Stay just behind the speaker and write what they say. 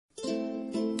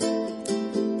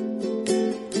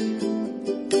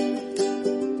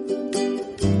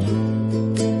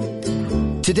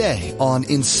Today on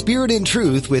In Spirit and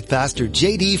Truth with Pastor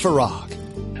J.D.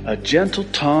 Farag. A gentle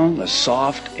tongue, a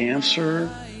soft answer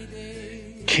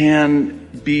can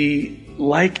be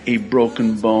like a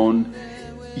broken bone.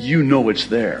 You know it's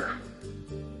there.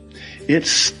 It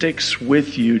sticks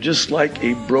with you just like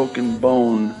a broken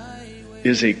bone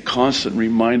is a constant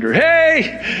reminder.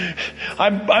 Hey,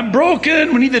 I'm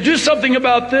broken. We need to do something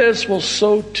about this. Well,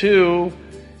 so too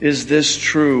is this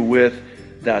true with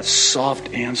that soft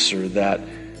answer, that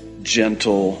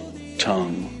gentle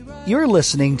tongue. You're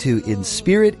listening to In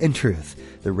Spirit and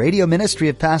Truth, the radio ministry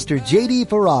of Pastor J.D.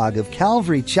 Farag of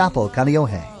Calvary Chapel,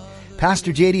 Kaneohe.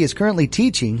 Pastor J.D. is currently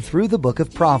teaching through the book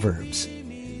of Proverbs.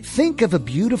 Think of a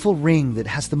beautiful ring that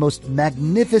has the most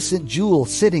magnificent jewel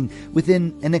sitting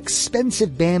within an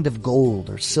expensive band of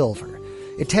gold or silver.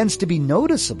 It tends to be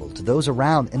noticeable to those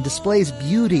around and displays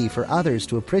beauty for others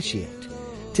to appreciate.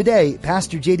 Today,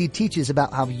 Pastor J.D. teaches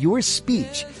about how your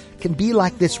speech can be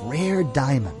like this rare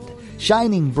diamond,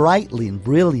 shining brightly and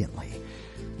brilliantly.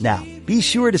 Now, be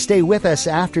sure to stay with us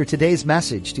after today's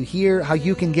message to hear how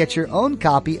you can get your own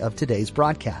copy of today's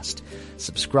broadcast.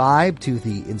 Subscribe to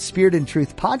the In Spirit and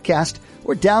Truth podcast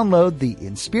or download the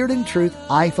In Spirit and Truth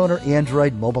iPhone or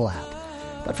Android mobile app.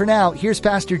 But for now, here's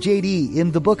Pastor J.D.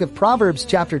 in the book of Proverbs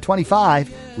chapter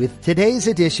 25 with today's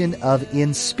edition of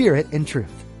In Spirit and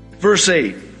Truth. Verse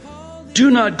 8,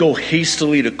 do not go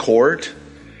hastily to court,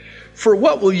 for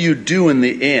what will you do in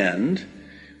the end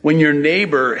when your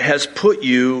neighbor has put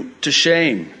you to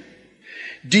shame?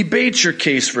 Debate your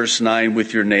case, verse 9,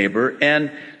 with your neighbor,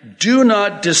 and do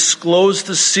not disclose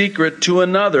the secret to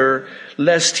another,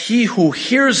 lest he who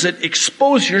hears it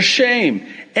expose your shame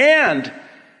and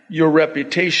your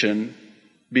reputation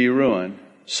be ruined.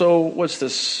 So what's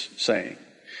this saying?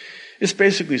 It's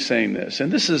basically saying this,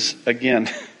 and this is, again,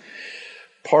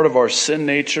 part of our sin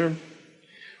nature,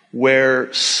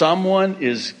 where someone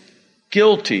is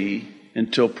guilty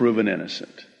until proven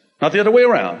innocent. Not the other way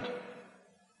around.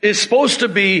 It's supposed to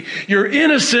be, you're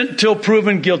innocent till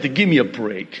proven guilty. Give me a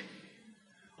break.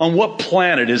 On what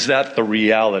planet is that the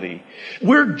reality?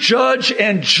 We're judge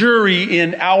and jury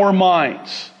in our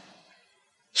minds.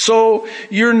 So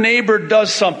your neighbor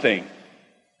does something.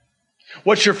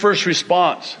 What's your first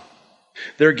response?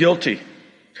 They're guilty.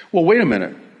 Well, wait a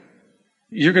minute.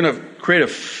 You're going to create a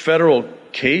federal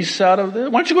case out of this?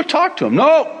 Why don't you go talk to them?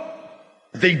 No,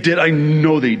 they did. I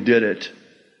know they did it.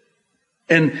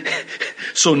 And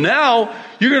so now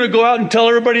you're going to go out and tell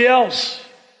everybody else.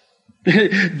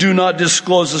 Do not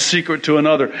disclose the secret to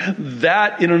another.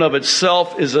 That in and of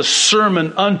itself is a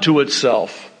sermon unto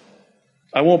itself.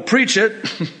 I won't preach it.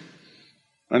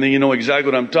 I think you know exactly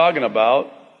what I'm talking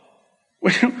about.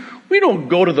 We don't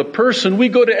go to the person. We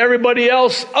go to everybody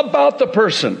else about the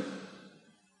person.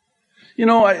 You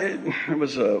know, it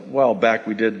was a while back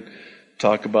we did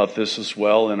talk about this as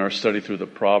well in our study through the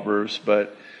Proverbs,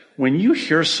 but when you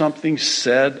hear something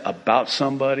said about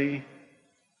somebody,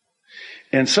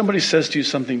 and somebody says to you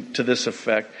something to this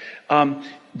effect,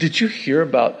 did you hear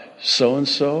about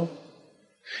so-and-so?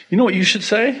 You know what you should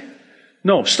say?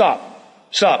 No, stop.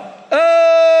 Stop.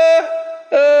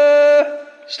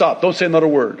 Stop. Don't say another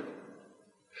word.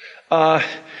 Go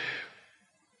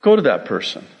to that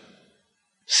person.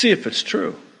 See if it's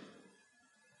true.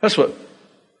 That's what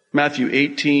Matthew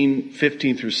 18,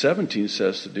 15 through 17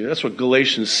 says to do. That's what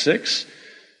Galatians 6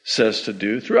 says to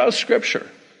do throughout Scripture.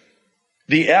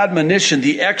 The admonition,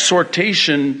 the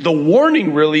exhortation, the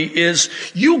warning really is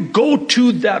you go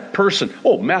to that person.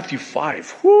 Oh, Matthew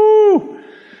 5. Whoo!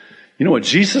 You know what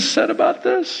Jesus said about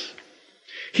this?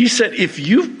 He said, if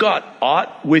you've got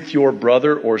aught with your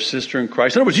brother or sister in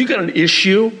Christ, in other words, you've got an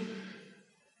issue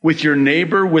with your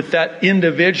neighbor, with that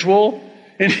individual,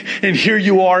 and here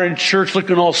you are in church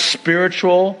looking all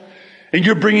spiritual, and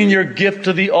you're bringing your gift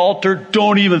to the altar,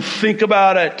 don't even think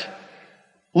about it.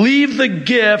 Leave the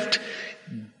gift,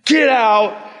 get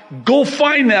out, go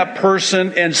find that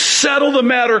person, and settle the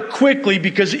matter quickly,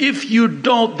 because if you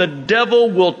don't, the devil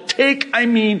will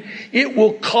it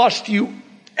will cost you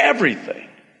everything.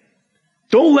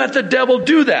 Don't let the devil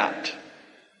do that.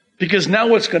 Because now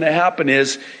what's going to happen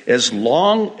is, as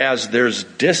long as there's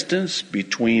distance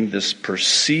between this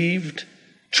perceived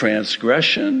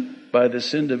transgression by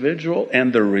this individual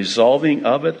and the resolving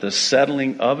of it, the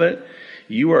settling of it,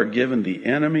 you are giving the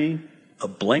enemy a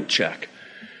blank check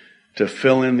to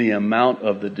fill in the amount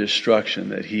of the destruction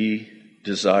that he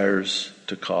desires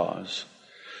to cause.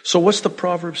 So what's the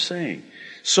proverb saying?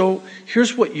 So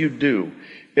here's what you do.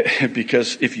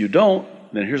 Because if you don't,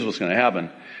 then here's what's going to happen.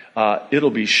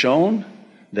 It'll be shown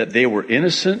that they were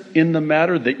innocent in the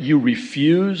matter, that you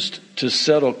refused to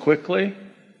settle quickly.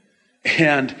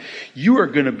 And you are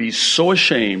going to be so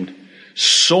ashamed,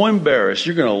 so embarrassed,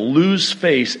 you're going to lose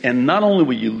face. And not only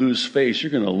will you lose face,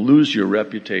 you're going to lose your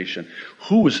reputation.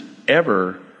 Who is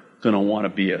ever going to want to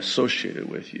be associated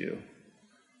with you?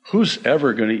 Who's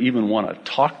ever going to even want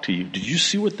to talk to you? Did you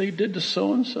see what they did to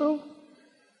so-and-so?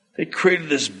 They created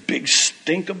this big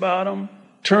stink about them.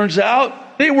 Turns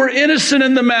out they were innocent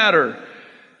in the matter.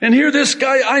 And here this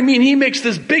guy, he makes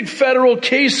this big federal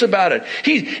case about it.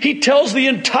 He tells the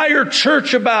entire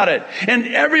church about it. And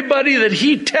everybody that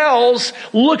he tells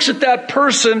looks at that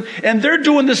person and they're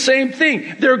doing the same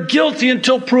thing. They're guilty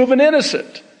until proven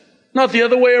innocent. Not the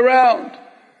other way around.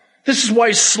 This is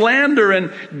why slander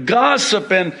and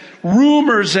gossip and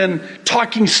rumors and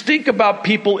talking stink about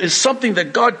people is something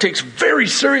that God takes very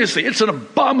seriously. It's an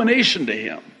abomination to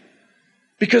him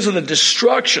because of the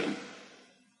destruction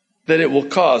that it will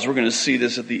cause. We're going to see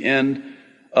this at the end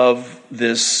of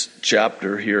this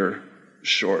chapter here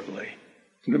shortly.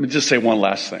 Let me just say one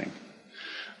last thing.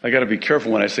 I got to be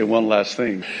careful when I say one last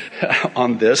thing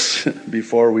on this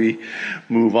before we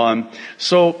move on.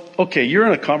 So, okay, you're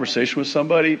in a conversation with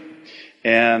somebody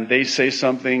and they say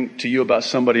something to you about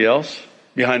somebody else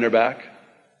behind their back.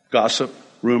 Gossip,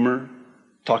 rumor,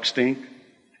 talk stink.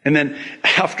 And then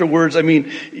afterwards,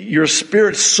 your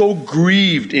spirit's so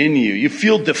grieved in you. You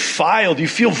feel defiled. You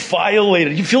feel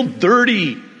violated. You feel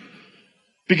dirty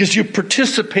because you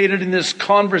participated in this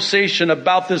conversation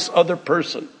about this other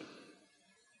person.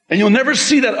 And you'll never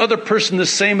see that other person the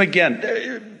same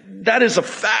again. That is a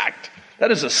fact.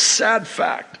 That is a sad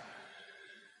fact.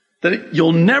 That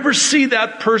you'll never see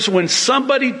that person when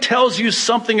somebody tells you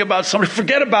something about somebody.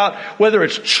 Forget about whether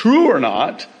it's true or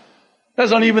not.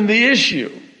 That's not even the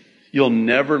issue. You'll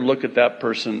never look at that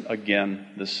person again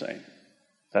the same.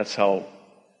 That's how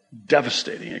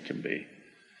devastating it can be.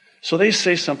 So they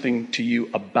say something to you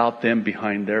about them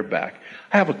behind their back.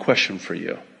 I have a question for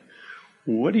you.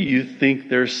 What do you think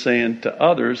they're saying to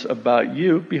others about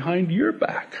you behind your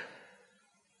back?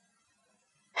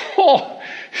 Oh,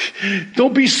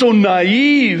 don't be so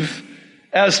naive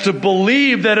as to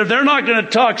believe that if they're not going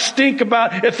to talk stink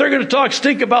about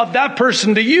that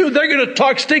person to you, they're going to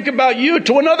talk stink about you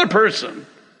to another person.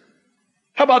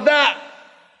 How about that?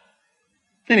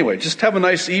 Anyway, just have a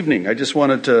nice evening. I just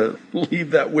wanted to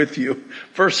leave that with you.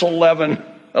 Verse 11,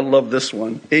 I love this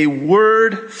one. A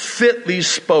word fitly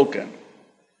spoken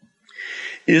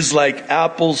is like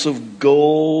apples of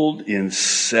gold in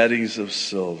settings of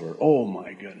silver. Oh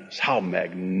my goodness, how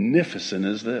magnificent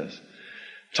is this?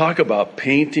 Talk about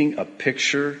painting a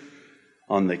picture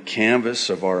on the canvas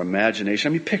of our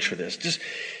imagination. Picture this. Just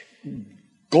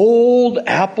gold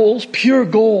apples, pure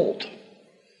gold,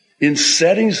 in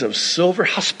settings of silver.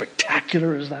 How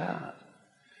spectacular is that?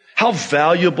 How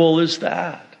valuable is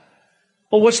that?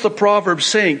 Well, what's the proverb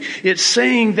saying? It's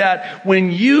saying that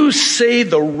when you say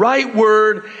the right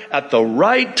word at the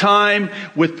right time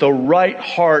with the right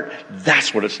heart,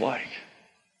 that's what it's like.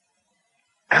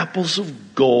 Apples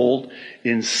of gold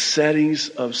in settings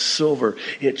of silver.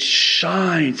 It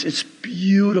shines. It's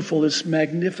beautiful. It's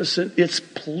magnificent. It's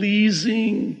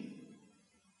pleasing.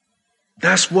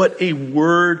 That's what a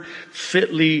word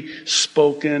fitly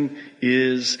spoken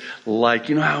is like.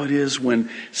 You know how it is when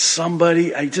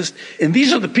somebody, and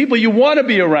these are the people you want to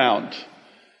be around.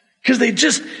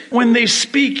 Because when they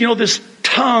speak, this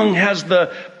tongue has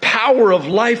the power of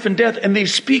life and death, and they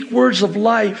speak words of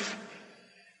life.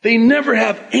 They never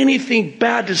have anything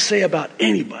bad to say about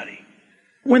anybody.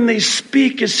 When they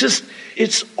speak,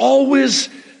 it's always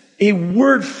a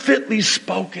word fitly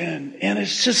spoken. And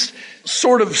it's just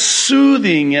sort of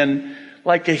soothing and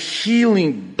like a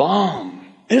healing balm.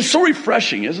 And it's so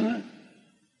refreshing, isn't it?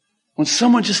 When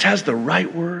someone just has the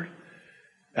right word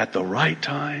at the right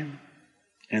time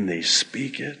and they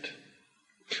speak it.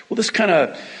 Well, this kind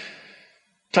of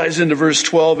ties into verse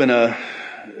 12 in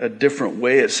a different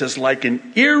way. It says, like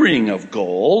an earring of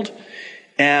gold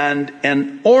and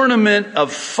an ornament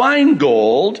of fine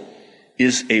gold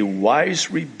is a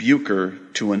wise rebuker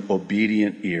to an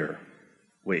obedient ear.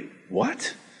 Wait,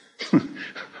 what?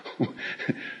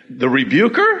 The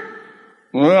rebuker?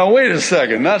 Well, wait a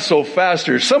second. Not so fast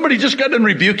here. Somebody just got done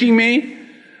rebuking me?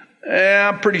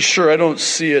 I'm pretty sure I don't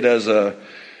see it as a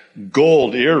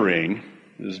gold earring,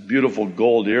 this beautiful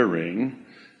gold earring.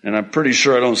 And I'm pretty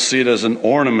sure I don't see it as an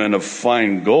ornament of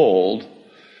fine gold.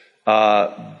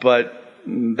 But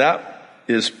that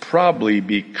is probably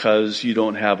because you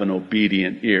don't have an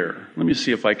obedient ear. Let me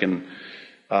see if I can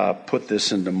put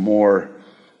this into more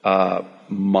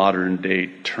modern day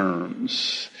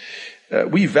terms.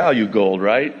 We value gold,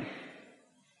 right?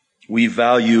 We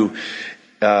value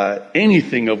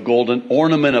anything of gold. An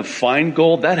ornament of fine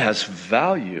gold, that has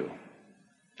value.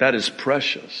 That is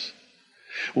precious.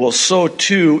 Well, so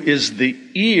too is the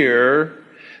ear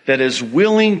that is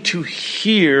willing to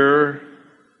hear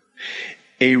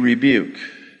a rebuke,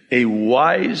 a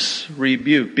wise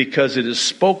rebuke, because it is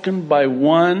spoken by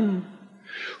one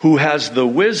who has the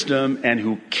wisdom and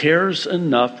who cares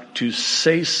enough to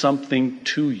say something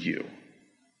to you.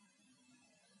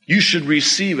 You should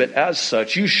receive it as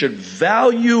such. You should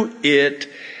value it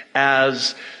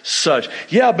as such.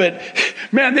 Yeah, but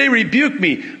man, they rebuke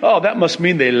me. Oh, that must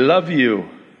mean they love you.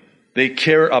 They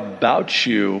care about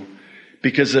you.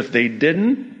 Because if they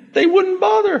didn't, they wouldn't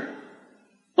bother.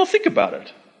 Well, think about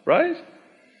it, right?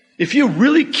 If you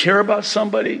really care about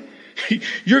somebody,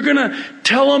 you're going to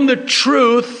tell them the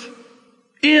truth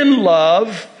in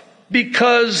love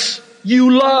because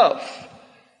you love.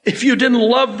 If you didn't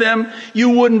love them, you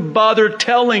wouldn't bother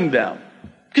telling them.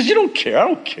 Because you don't care. I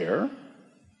don't care.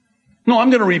 No,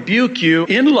 I'm going to rebuke you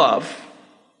in love,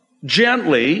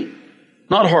 gently,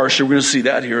 not harshly. We're going to see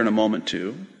that here in a moment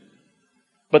too.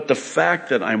 But the fact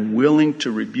that I'm willing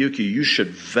to rebuke you, you should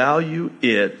value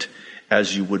it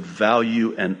as you would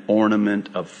value an ornament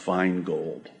of fine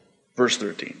gold. Verse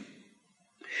 13.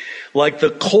 Like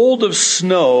the cold of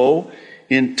snow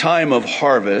in time of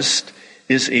harvest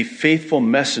is a faithful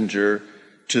messenger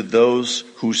to those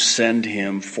who send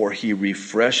him, for he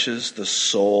refreshes the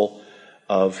soul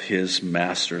of his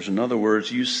masters. In other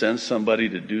words, you send somebody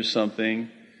to do something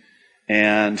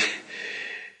and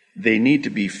they need to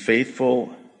be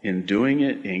faithful in doing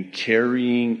it, in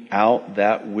carrying out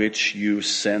that which you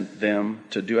sent them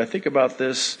to do. I think about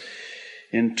this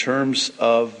in terms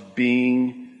of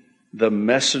being the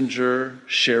messenger,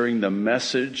 sharing the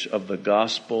message of the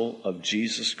gospel of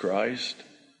Jesus Christ.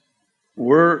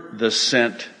 We're the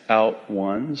sent out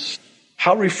ones.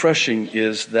 How refreshing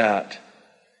is that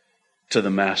to the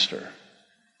master,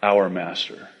 our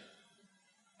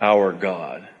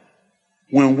God?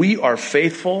 When we are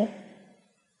faithful,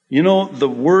 you know, the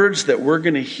words that we're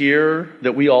going to hear,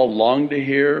 that we all long to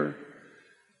hear,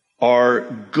 are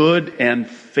good and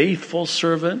faithful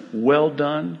servant, well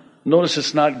done. Notice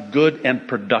it's not good and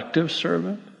productive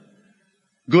servant,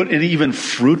 good and even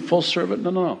fruitful servant.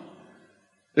 No.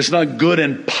 It's not good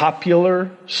and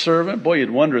popular servant. Boy,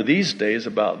 you'd wonder these days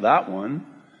about that one.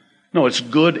 No, it's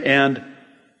good and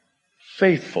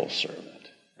faithful servant.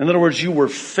 In other words, you were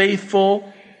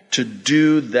faithful to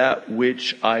do that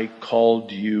which I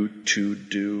called you to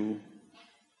do.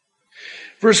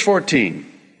 Verse 14,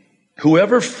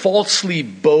 whoever falsely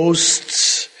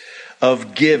boasts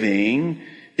of giving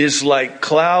is like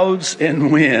clouds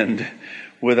and wind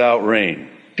without rain.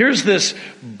 Here's this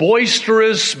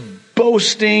boisterous,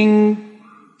 boasting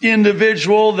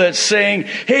individual that's saying,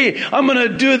 hey, I'm going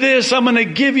to do this, I'm going to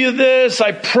give you this,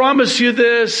 I promise you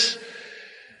this,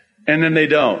 and then they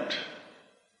don't.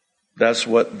 That's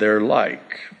what they're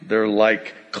like. They're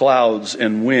like clouds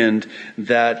and wind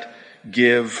that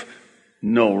give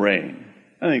no rain.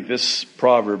 I think this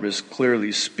proverb is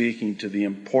clearly speaking to the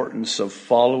importance of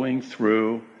following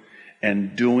through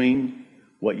and doing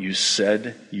what you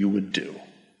said you would do.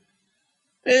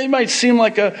 It might seem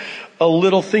like a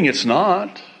little thing. It's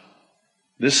not.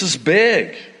 This is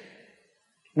big.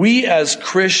 We as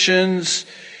Christians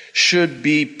should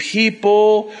be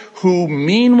people who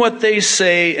mean what they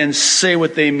say and say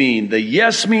what they mean. The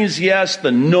yes means yes, the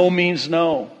no means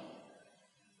no.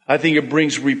 I think it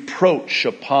brings reproach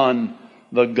upon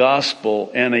the gospel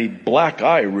and a black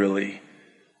eye, really,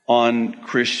 on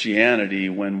Christianity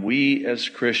when we as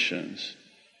Christians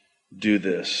do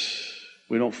this.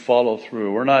 We don't follow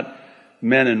through. We're not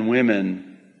men and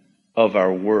women of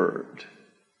our word.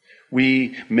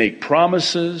 We make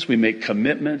promises, we make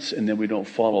commitments, and then we don't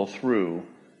follow through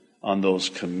on those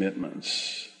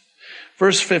commitments.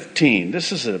 Verse 15,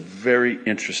 this is a very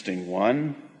interesting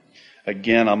one.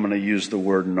 Again, I'm going to use the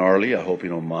word gnarly. I hope you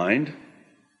don't mind.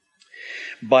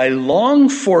 By long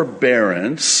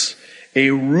forbearance,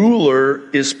 a ruler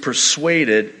is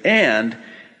persuaded, and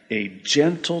a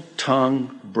gentle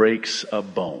tongue breaks a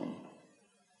bone.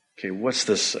 Okay, what's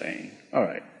this saying? All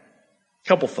right,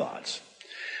 couple thoughts.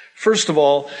 First of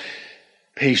all,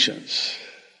 patience,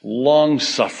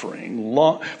 long-suffering,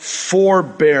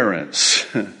 forbearance,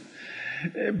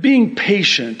 being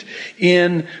patient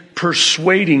in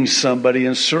persuading somebody,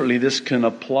 and certainly this can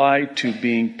apply to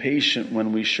being patient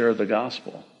when we share the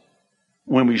gospel,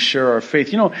 when we share our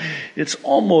faith. You know, it's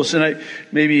almost, and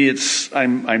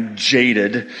I'm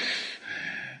jaded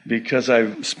because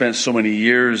I've spent so many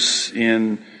years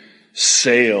in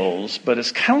sales, but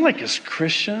it's kind of like as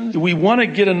Christians, we want to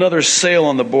get another sale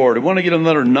on the board. We want to get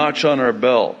another notch on our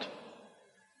belt.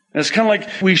 And it's kind of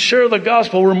like we share the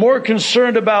gospel. We're more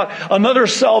concerned about another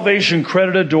salvation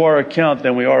credited to our account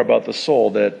than we are about the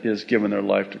soul that is given their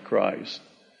life to Christ.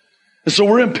 And so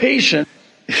we're impatient.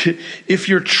 If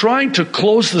you're trying to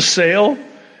close the sale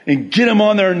and get them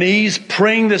on their knees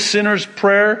praying the sinner's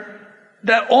prayer,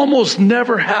 that almost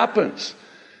never happens.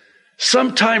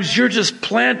 Sometimes you're just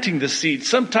planting the seed.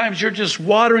 Sometimes you're just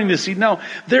watering the seed. Now,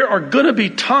 there are going to be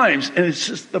times, and it's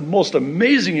just the most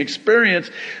amazing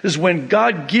experience, is when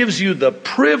God gives you the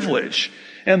privilege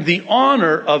and the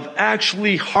honor of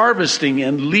actually harvesting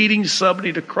and leading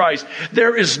somebody to Christ.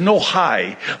 There is no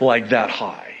high like that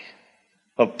high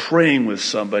of praying with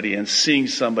somebody and seeing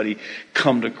somebody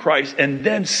come to Christ and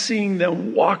then seeing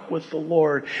them walk with the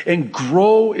Lord and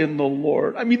grow in the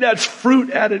Lord. I mean, that's fruit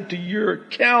added to your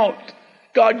account.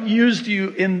 God used you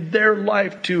in their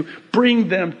life to bring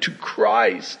them to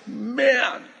Christ.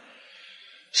 Man.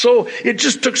 So it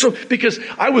just took because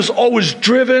I was always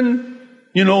driven,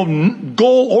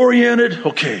 goal oriented.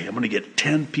 Okay, I'm going to get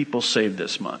 10 people saved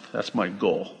this month. That's my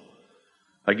goal.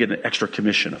 I get an extra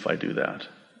commission if I do that.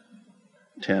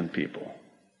 10 people.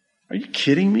 Are you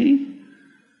kidding me?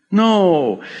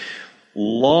 No.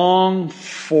 Long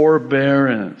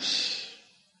forbearance.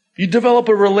 You develop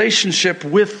a relationship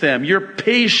with them. You're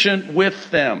patient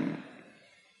with them.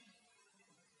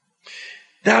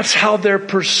 That's how they're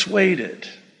persuaded.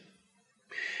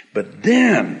 But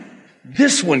then,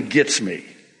 this one gets me.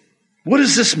 What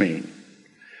does this mean?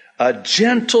 A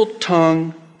gentle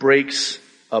tongue breaks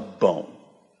a bone.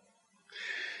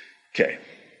 Okay.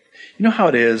 You know how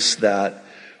it is that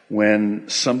when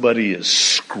somebody is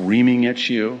screaming at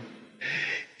you,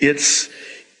 it's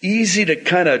easy to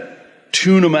kind of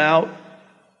tune them out.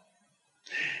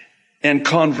 And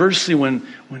conversely, when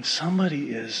somebody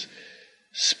is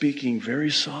speaking very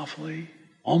softly,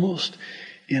 almost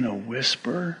in a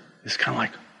whisper, it's kind of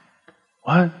like,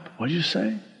 what? What did you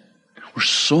say? We're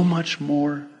so much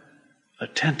more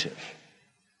attentive.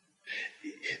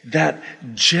 That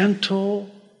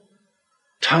gentle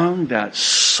tongue, that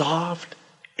soft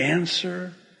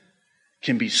answer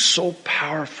can be so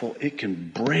powerful. It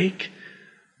can break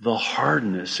the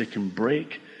hardness. It can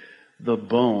break the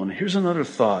bone. Here's another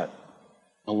thought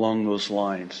along those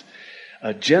lines.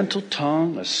 A gentle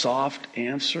tongue, a soft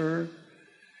answer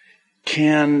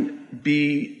can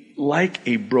be like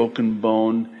a broken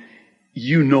bone.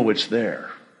 You know it's there.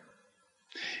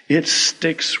 It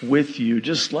sticks with you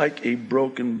just like a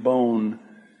broken bone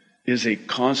is a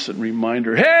constant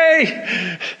reminder.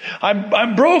 Hey,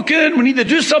 I'm broken. We need to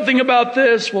do something about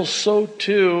this. Well, so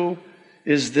too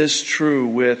is this true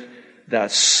with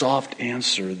that soft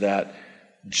answer, that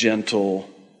gentle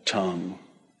tongue.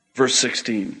 Verse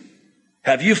 16.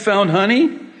 Have you found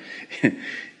honey?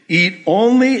 Eat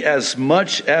only as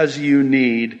much as you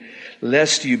need,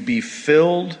 lest you be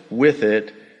filled with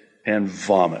it and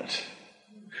vomit.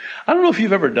 I don't know if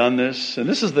you've ever done this, and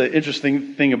this is the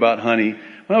interesting thing about honey.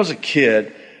 When I was a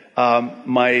kid,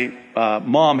 my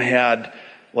mom had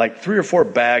like 3 or 4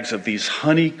 bags of these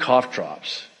honey cough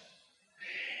drops.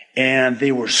 And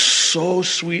they were so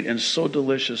sweet and so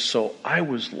delicious. So I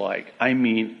was like, I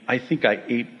think I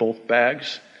ate both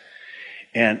bags.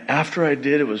 And after I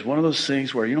did, it was one of those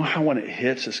things where, you know how when it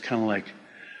hits, it's kind of like,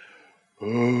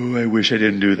 oh, I wish I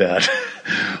didn't do that.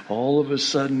 All of a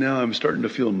sudden now I'm starting to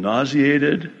feel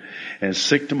nauseated and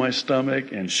sick to my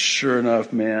stomach. And sure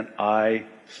enough, man, I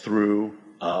threw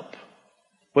up.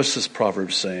 What's this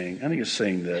proverb saying? I think it's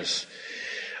saying this.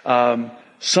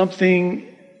 Something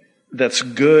that's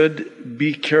good,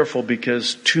 be careful,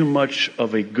 because too much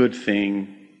of a good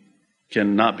thing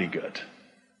cannot be good.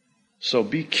 So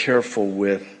be careful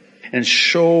with and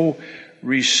show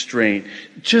restraint.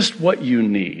 Just what you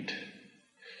need.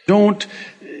 Don't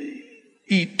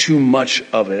eat too much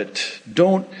of it.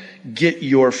 Don't get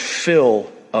your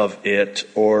fill of it,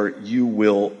 or you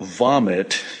will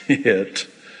vomit it.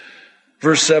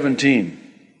 Verse 17.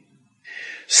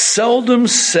 Seldom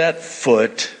set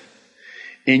foot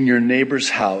in your neighbor's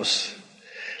house,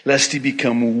 lest he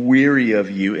become weary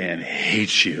of you and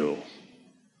hate you.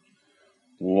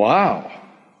 Wow.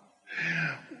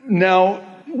 Now,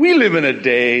 we live in a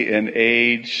day and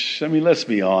age, let's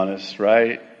be honest,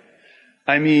 right?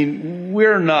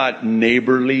 We're not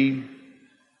neighborly.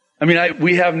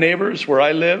 We have neighbors where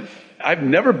I live. I've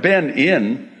never been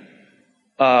in,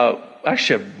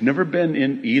 I've never been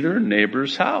in either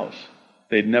neighbor's house.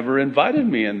 They'd never invited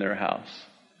me in their house.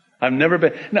 I've never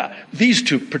been. Now, these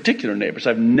 2 particular neighbors,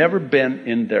 I've never been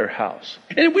in their house.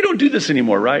 And we don't do this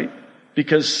anymore, right?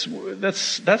 Because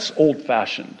that's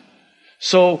old-fashioned.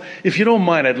 So if you don't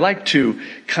mind, I'd like to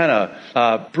kind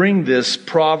of bring this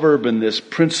proverb and this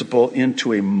principle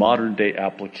into a modern day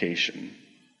application.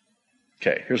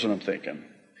 Okay, here's what I'm thinking.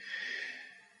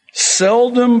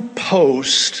 Seldom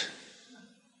post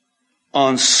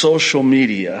on social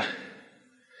media,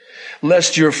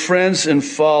 lest your friends and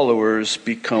followers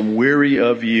become weary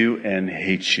of you and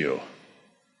hate you.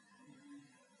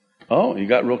 Oh, you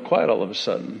got real quiet all of a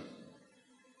sudden.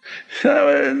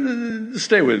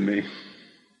 Stay with me.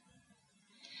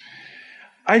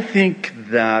 I think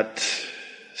that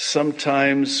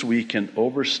sometimes we can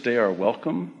overstay our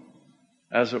welcome,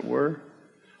 as it were.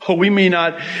 Oh, we may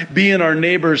not be in our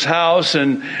neighbor's house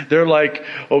and they're like,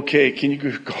 okay, can you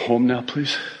go home now,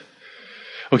 please?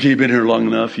 Okay, you've been here long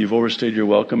enough. You've overstayed your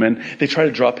welcome. And they try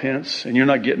to drop hints and you're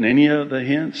not getting any of the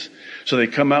hints. So they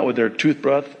come out with their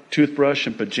toothbrush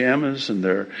and pajamas and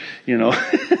they're, and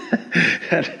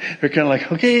they're kind of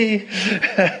like, okay,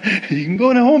 you can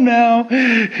go home now.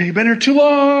 You've been here too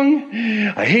long.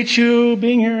 I hate you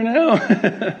being here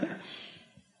now.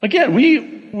 Again,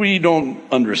 we don't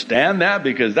understand that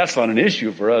because that's not an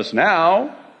issue for us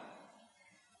now.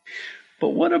 But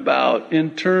what about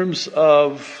in terms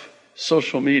of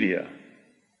social media?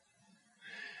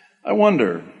 I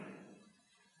wonder.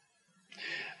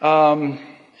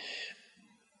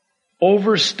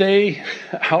 Overstay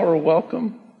our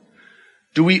welcome?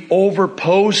 Do we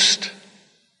overpost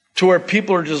to where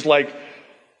people are just like,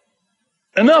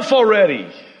 enough already?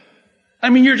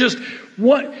 I mean, you're just,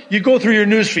 what? You go through your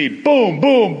newsfeed, boom,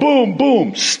 boom, boom,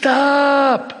 boom.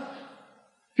 Stop!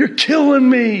 You're killing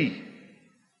me.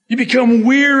 You become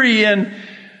weary and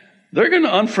they're going to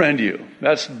unfriend you.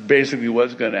 That's basically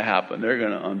what's going to happen. They're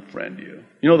going to unfriend you.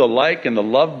 You know the like and the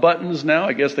love buttons now?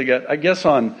 I guess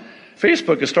on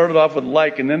Facebook it started off with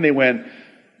like and then they went,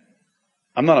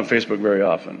 I'm not on Facebook very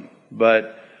often,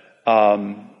 but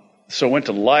so it went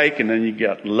to like and then you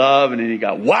got love and then you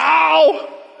got wow!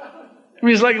 I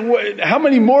mean, it's like, how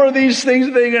many more of these things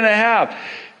are they going to have?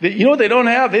 You know what they don't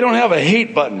have? They don't have a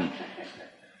hate button.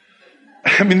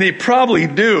 I mean, they probably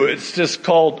do. It's just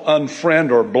called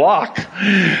unfriend or block.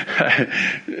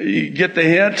 You get the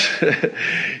hint?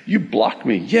 You blocked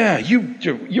me. Yeah,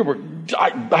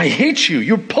 I hate you.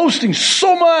 You're posting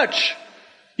so much.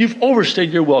 You've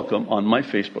overstayed your welcome on my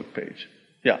Facebook page.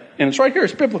 Yeah, and it's right here.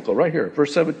 It's biblical, right here,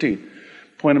 verse 17.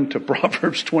 Point them to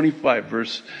Proverbs 25,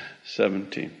 verse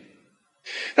 17.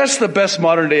 That's the best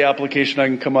modern day application I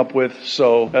can come up with,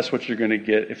 so that's what you're going to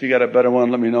get. If you got a better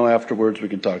one, let me know afterwards. We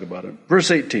can talk about it.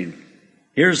 Verse 18.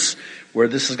 Here's where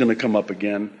this is going to come up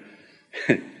again.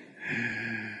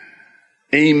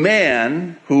 A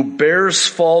man who bears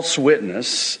false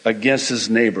witness against his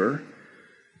neighbor,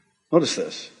 notice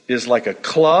this, is like a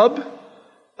club,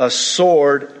 a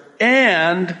sword,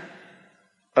 and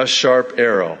a sharp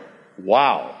arrow.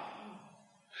 Wow.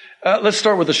 Let's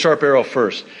start with the sharp arrow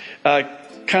first.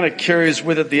 Kind of carries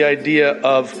with it the idea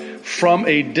of from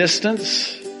a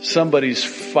distance, somebody's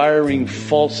firing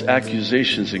false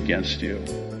accusations against you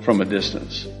from a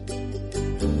distance.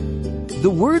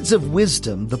 The words of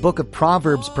wisdom the book of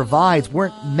Proverbs provides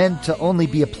weren't meant to only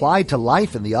be applied to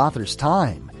life in the author's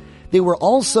time. They were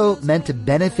also meant to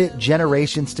benefit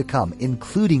generations to come,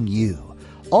 including you.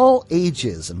 All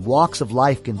ages and walks of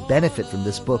life can benefit from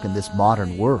this book in this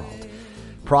modern world.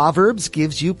 Proverbs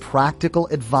gives you practical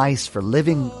advice for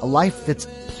living a life that's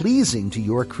pleasing to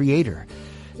your Creator.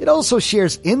 It also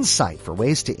shares insight for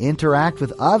ways to interact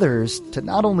with others to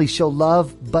not only show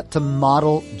love, but to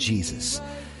model Jesus.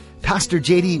 Pastor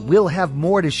JD will have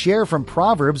more to share from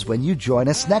Proverbs when you join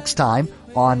us next time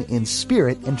on In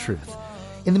Spirit and Truth.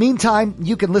 In the meantime,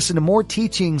 you can listen to more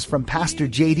teachings from Pastor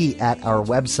JD at our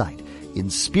website,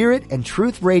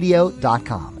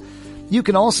 inspiritandtruthradio.com. You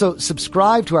can also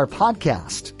subscribe to our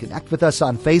podcast, connect with us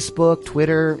on Facebook,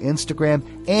 Twitter, Instagram,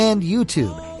 and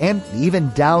YouTube, and even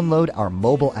download our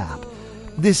mobile app.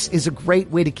 This is a great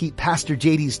way to keep Pastor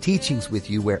JD's teachings with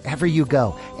you wherever you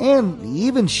go, and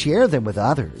even share them with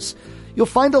others. You'll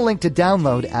find a link to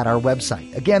download at our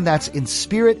website. Again, that's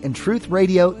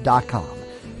inspiritandtruthradio.com.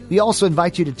 We also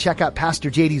invite you to check out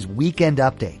Pastor JD's Weekend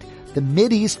Update, the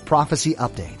Mideast Prophecy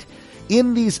Update.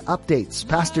 In these updates,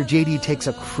 Pastor JD takes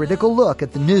a critical look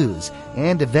at the news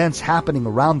and events happening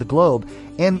around the globe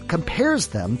and compares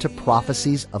them to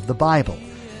prophecies of the Bible,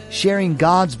 sharing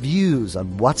God's views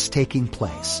on what's taking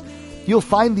place. You'll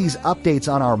find these updates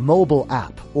on our mobile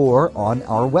app or on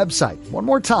our website. One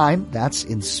more time, that's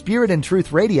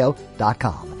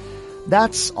inspiritandtruthradio.com.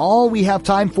 That's all we have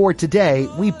time for today.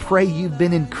 We pray you've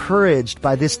been encouraged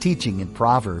by this teaching in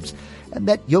Proverbs and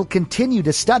that you'll continue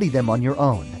to study them on your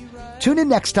own. Tune in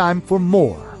next time for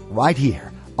more right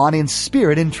here on In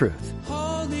Spirit and Truth.